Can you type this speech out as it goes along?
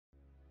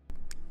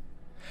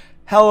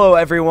Hello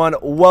everyone,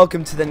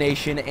 welcome to the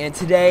nation, and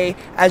today,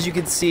 as you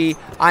can see,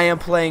 I am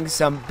playing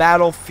some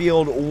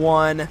Battlefield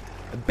 1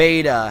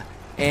 beta,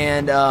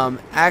 and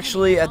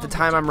actually at the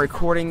time I'm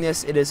recording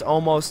this, it is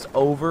almost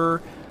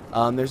over.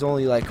 There's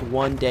only like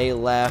 1 day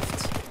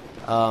left.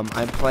 I'm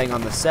playing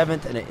on the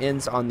 7th and it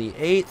ends on the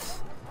 8th,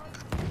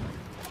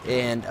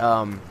 and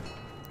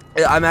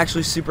I'm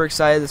actually super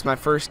excited. This is my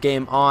first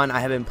game on.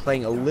 I have been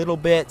playing a little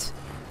bit,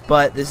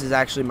 but this is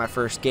actually my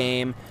first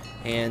game.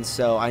 And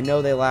so I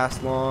know they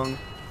last long,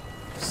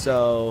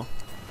 so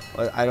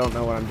I don't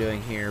know what I'm doing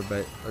here,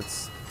 but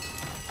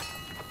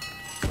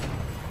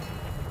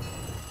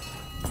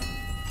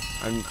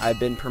I've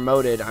been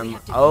promoted. I'm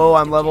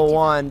level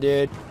 1,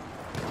 dude.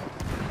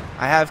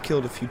 I have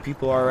killed a few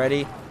people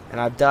already, and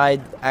I've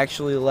died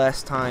actually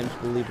less times,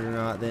 believe it or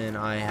not, than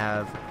I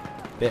have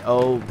been.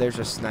 Oh, there's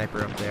a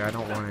sniper up there. I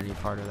don't want any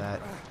part of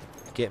that.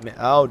 Get me.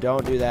 Oh,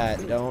 don't do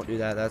that. Don't do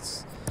that.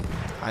 That's.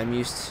 I'm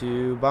used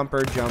to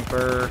bumper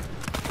jumper.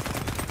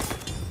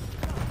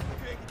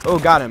 Oh,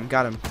 got him.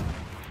 Got him.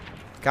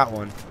 Got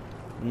one.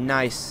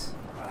 Nice.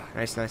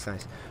 Nice, nice,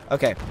 nice.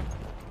 Okay.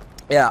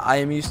 Yeah, I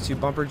am used to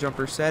bumper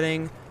jumper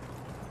setting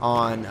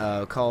on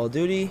Call of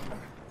Duty,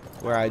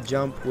 where I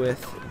jump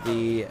with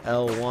the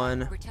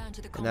L1,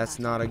 and that's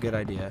not a good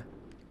idea.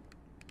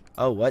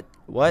 Oh, what?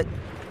 What?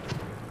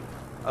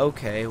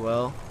 Okay,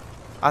 well,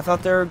 I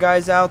thought there were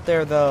guys out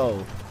there,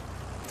 though.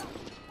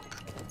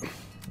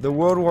 The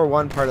World War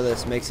I part of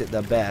this makes it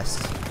the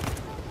best.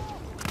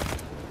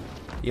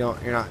 You're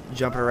not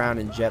jumping around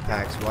in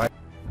jetpacks. Why?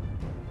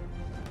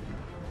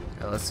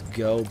 Yeah, let's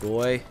go,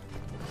 boy.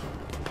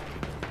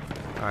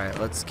 Alright,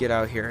 let's get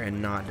out here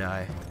and not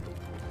die.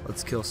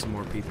 Let's kill some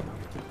more people.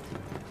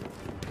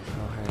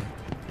 Oh, hey.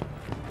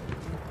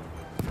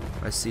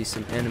 I see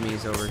some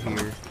enemies over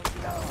here.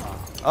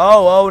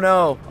 Oh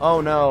no. Oh,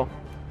 no.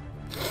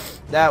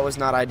 That was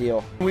not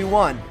ideal. We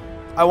won.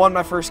 I won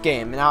my first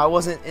game. Now, I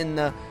wasn't in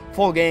the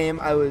full game.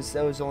 That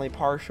was only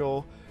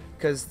partial,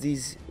 because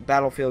these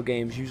Battlefield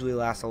games usually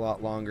last a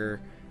lot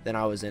longer than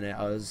I was in it.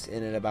 I was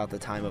in it about the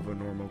time of a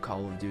normal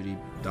Call of Duty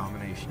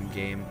domination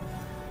game.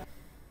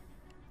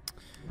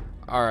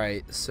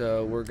 Alright,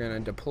 so we're gonna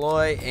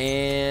deploy,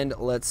 and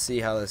let's see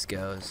how this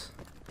goes.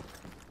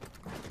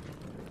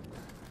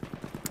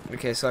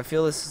 Okay, so I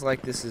feel this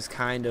is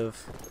kind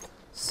of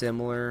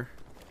similar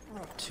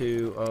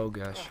to, oh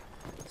gosh,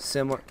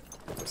 similar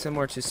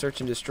to Search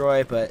and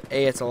Destroy, but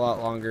A, it's a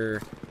lot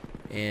longer,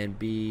 and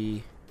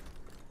B,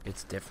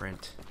 it's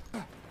different.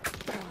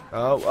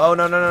 Oh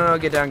no,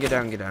 get down, get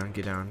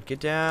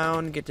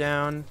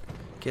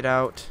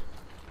out.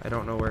 I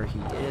don't know where he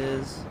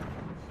is.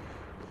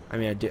 I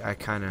mean, I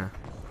kind of.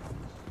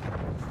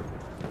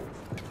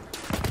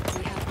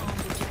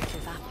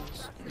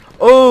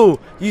 Oh,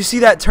 you see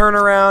that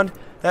turnaround?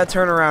 That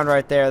turnaround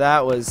right there,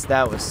 that was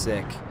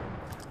sick.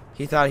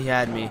 He thought he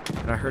had me,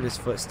 and I heard his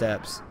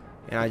footsteps,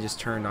 and I just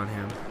turned on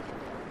him.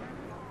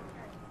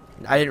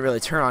 I didn't really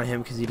turn on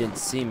him because he didn't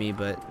see me,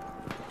 but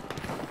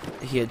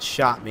he had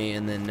shot me,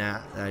 and then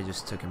I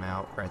just took him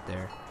out right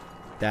there.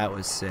 That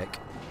was sick.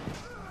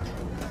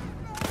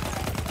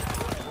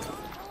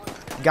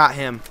 Got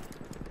him.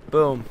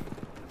 Boom.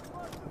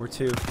 We're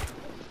 2.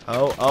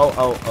 Oh.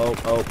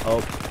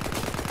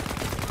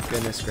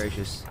 Goodness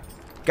gracious.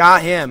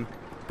 Got him.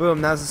 Boom.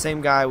 That was the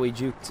same guy we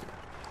juked.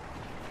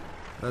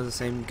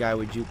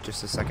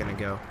 Just a second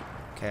ago.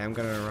 Okay, I'm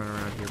gonna run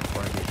around here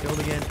before I get killed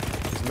again.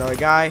 There's another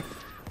guy.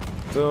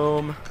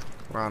 Boom.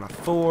 We're on a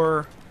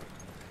 4.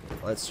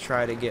 Let's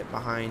try to get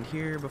behind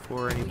here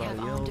before anybody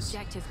else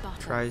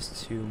tries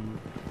to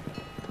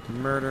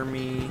murder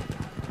me,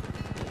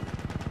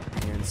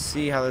 and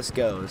see how this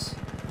goes.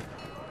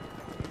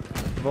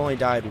 I've only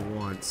died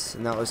once,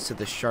 and that was to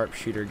the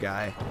sharpshooter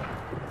guy.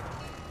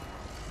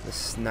 The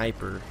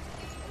sniper.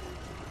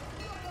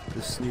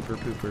 The snooper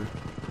pooper.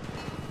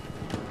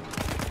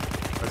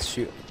 Let's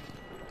shoot.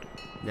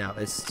 No,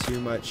 it's too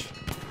much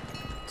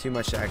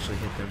to actually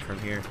hit them from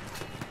here.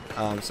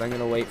 So I'm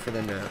gonna wait for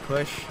them to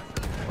push,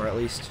 or at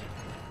least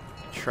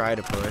try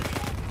to push,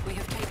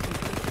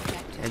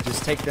 and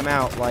just take them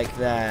out like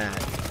that.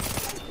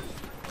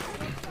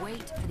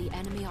 Wait for the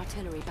enemy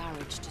artillery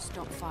barrage to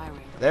stop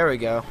firing. There we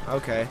go.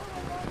 Okay.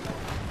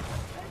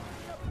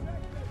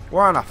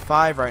 We're on a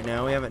 5 right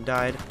now. We haven't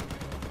died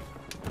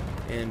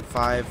in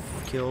 5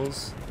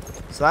 kills,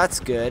 so that's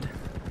good.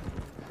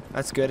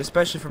 That's good,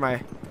 especially for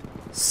my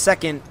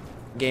second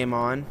game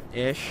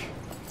on-ish.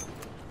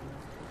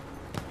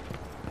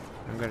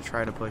 I'm gonna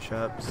try to push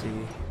up,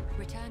 see.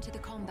 Return to the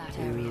combat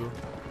area.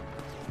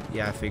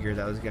 Yeah, I figured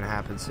that was gonna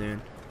happen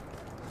soon.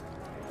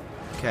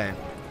 Okay.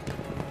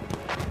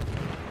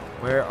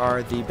 Where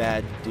are the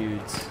bad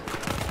dudes?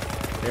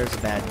 There's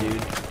a bad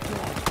dude.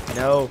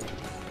 No.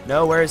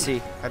 No, where is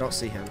he? I don't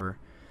see him.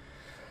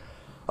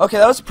 Okay,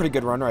 that was a pretty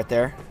good run right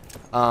there.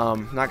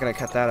 Not gonna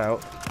cut that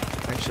out.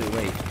 Actually,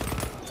 wait.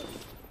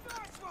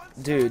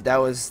 Dude, that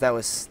was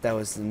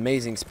an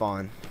amazing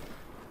spawn.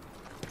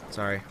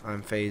 Sorry,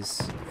 I'm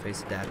phase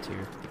adapt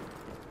here.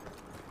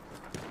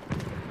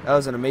 That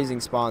was an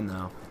amazing spawn,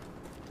 though.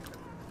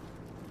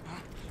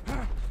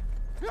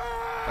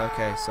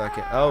 Okay, so I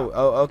can.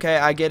 Oh, okay.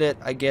 I get it.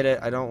 I get it.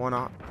 I don't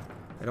want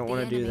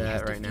to do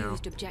that right now.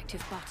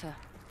 Objective butter.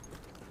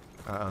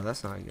 Uh-oh,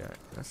 that's not good.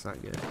 That's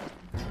not good.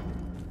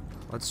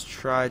 Let's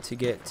try to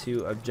get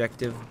to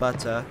objective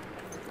butter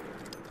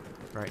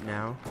right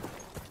now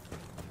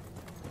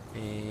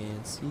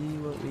and see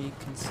what we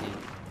can see.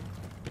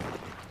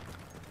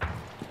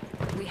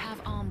 We have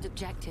armed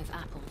objective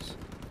apples.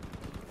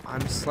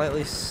 I'm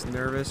slightly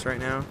nervous right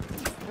now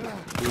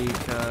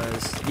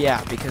because,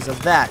 yeah, because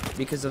of that.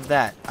 Because of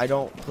that. I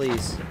don't,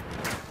 please.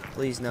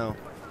 Please no.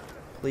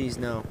 Please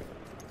no.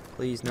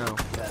 Please no.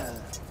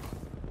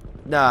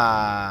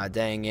 Nah,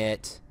 dang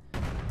it.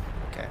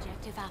 Okay.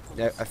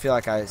 I feel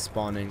like I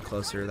spawned in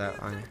closer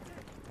that way.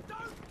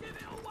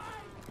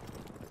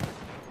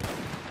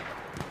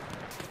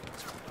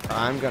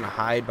 I'm gonna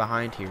hide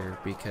behind here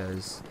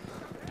because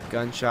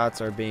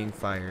gunshots are being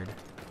fired.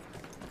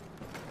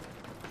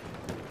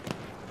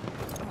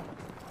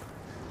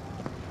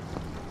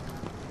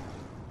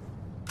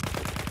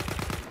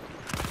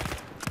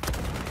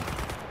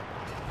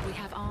 We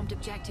have armed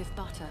objective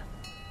butter.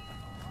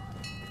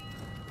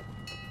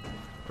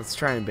 Let's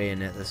try and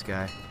bayonet this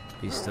guy.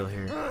 He's still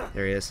here.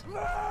 There he is.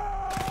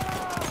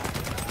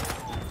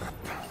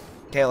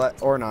 Okay,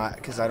 or not,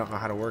 because I don't know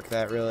how to work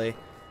that really.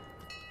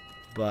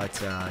 But,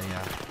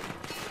 yeah.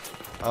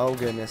 Oh,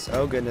 goodness.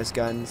 Oh, goodness.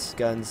 Guns,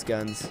 guns,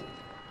 guns.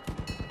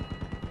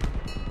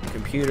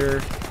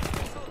 Computer.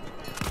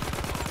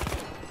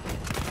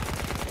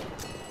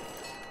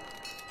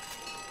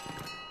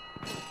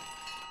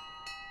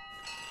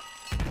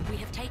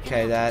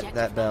 Okay,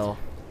 that bell.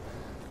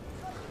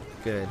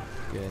 Good,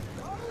 good.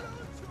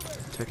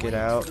 Took it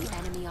out.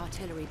 Enemy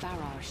artillery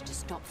barrage to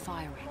stop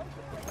firing.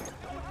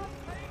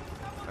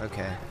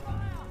 Okay.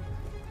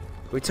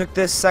 We took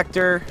this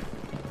sector.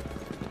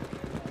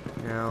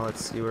 Now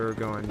let's see where we're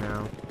going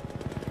now.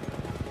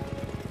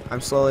 I'm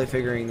slowly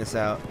figuring this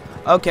out.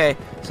 Okay,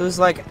 so this is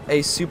like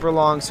a super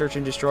long search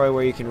and destroy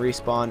where you can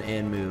respawn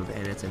and move,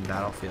 and it's in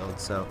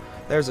Battlefield. So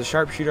there's a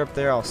sharpshooter up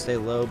there. I'll stay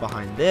low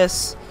behind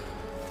this.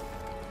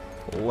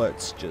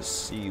 Let's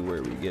just see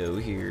where we go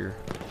here.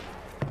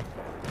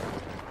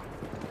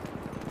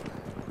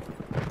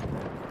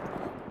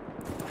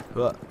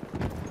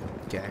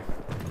 Okay.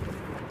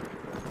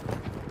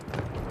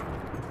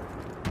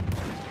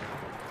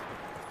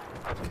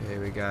 Okay,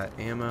 we got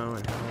ammo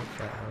and health.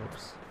 That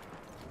helps.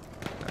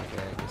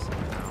 Okay, I guess I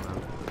don't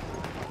know.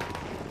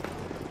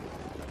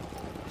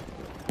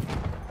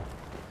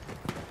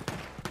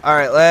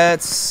 Alright,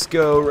 let's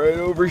go right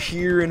over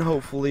here and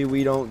hopefully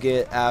we don't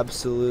get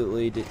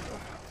absolutely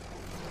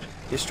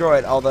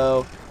destroyed.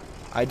 Although,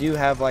 I do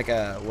have like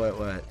a,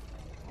 what?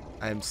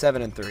 I'm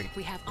 7-3.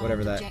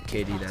 Whatever that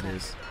KD that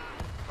is.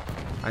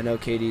 I know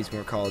KD's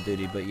more Call of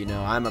Duty, but you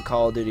know, I'm a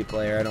Call of Duty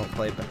player. I haven't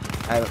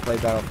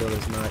played Battlefield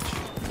as much.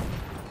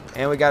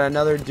 And we got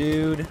another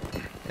dude,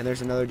 and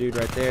there's another dude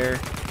right there.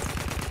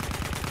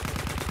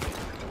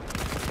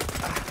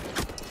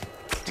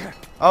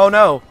 Oh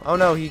no! Oh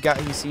no! He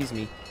sees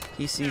me.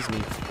 He sees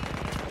me.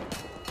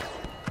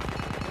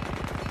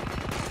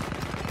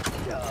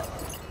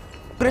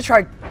 I'm gonna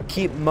try to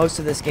keep most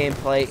of this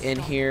gameplay in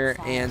here,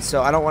 and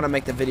so I don't want to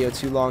make the video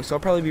too long, so I'll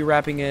probably be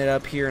wrapping it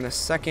up here in a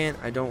second.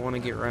 I don't want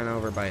to get run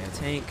over by a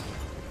tank,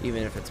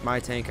 even if it's my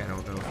tank. I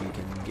don't know if you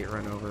can get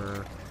run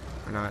over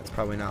or not. It's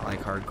probably not like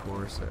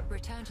hardcore, so.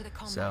 Return to the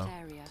combat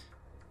area.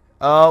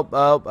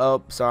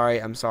 Oh, sorry.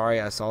 I'm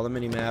sorry. I saw the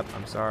mini-map.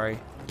 I'm sorry.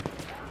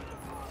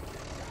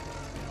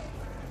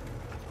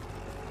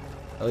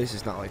 At least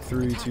it's not like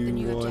 3,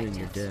 2, 1, and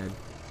you're dead.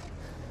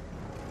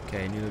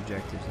 Okay, new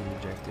objectives, new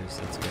objectives.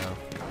 Let's go.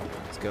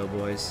 Let's go,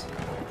 boys.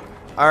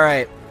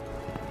 Alright.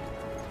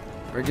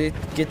 We're going to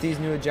get these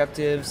new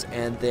objectives,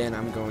 and then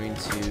I'm going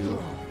to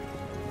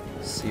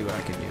see what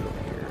I can do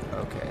here.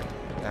 Okay.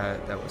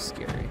 That was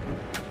scary.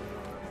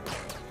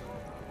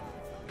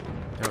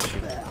 Don't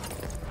shoot me.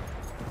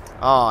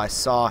 Oh, I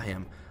saw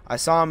him. I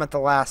saw him at the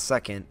last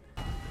second.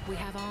 We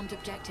have armed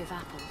objective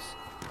apples.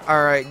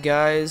 Alright,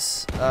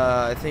 guys.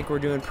 I think we're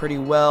doing pretty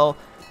well.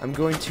 I'm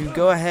going to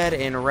go ahead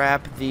and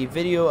wrap the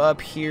video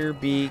up here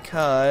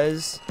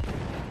because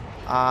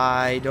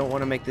I don't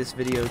want to make this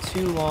video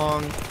too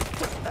long.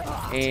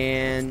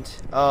 And,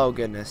 oh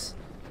goodness,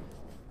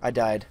 I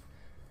died.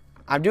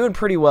 I'm doing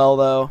pretty well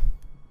though,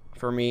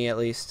 for me at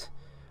least,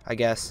 I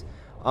guess.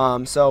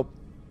 So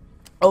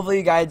hopefully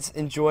you guys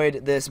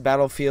enjoyed this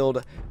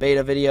Battlefield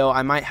beta video.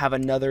 I might have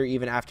another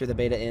even after the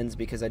beta ends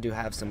because I do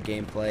have some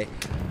gameplay.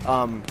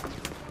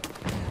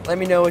 Let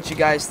me know what you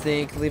guys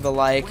think. Leave a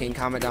like and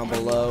comment down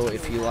below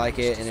if you like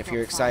it and if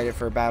you're excited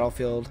for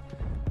Battlefield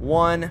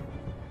 1.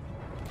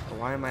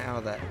 Why am I out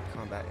of that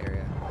combat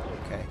area?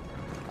 Okay.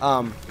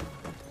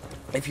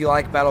 If you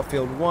like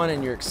Battlefield 1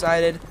 and you're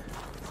excited,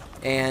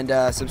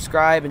 and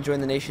subscribe and join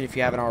the nation if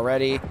you haven't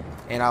already.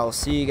 And I will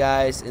see you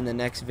guys in the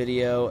next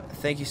video.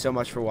 Thank you so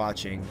much for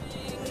watching.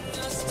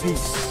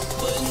 Peace.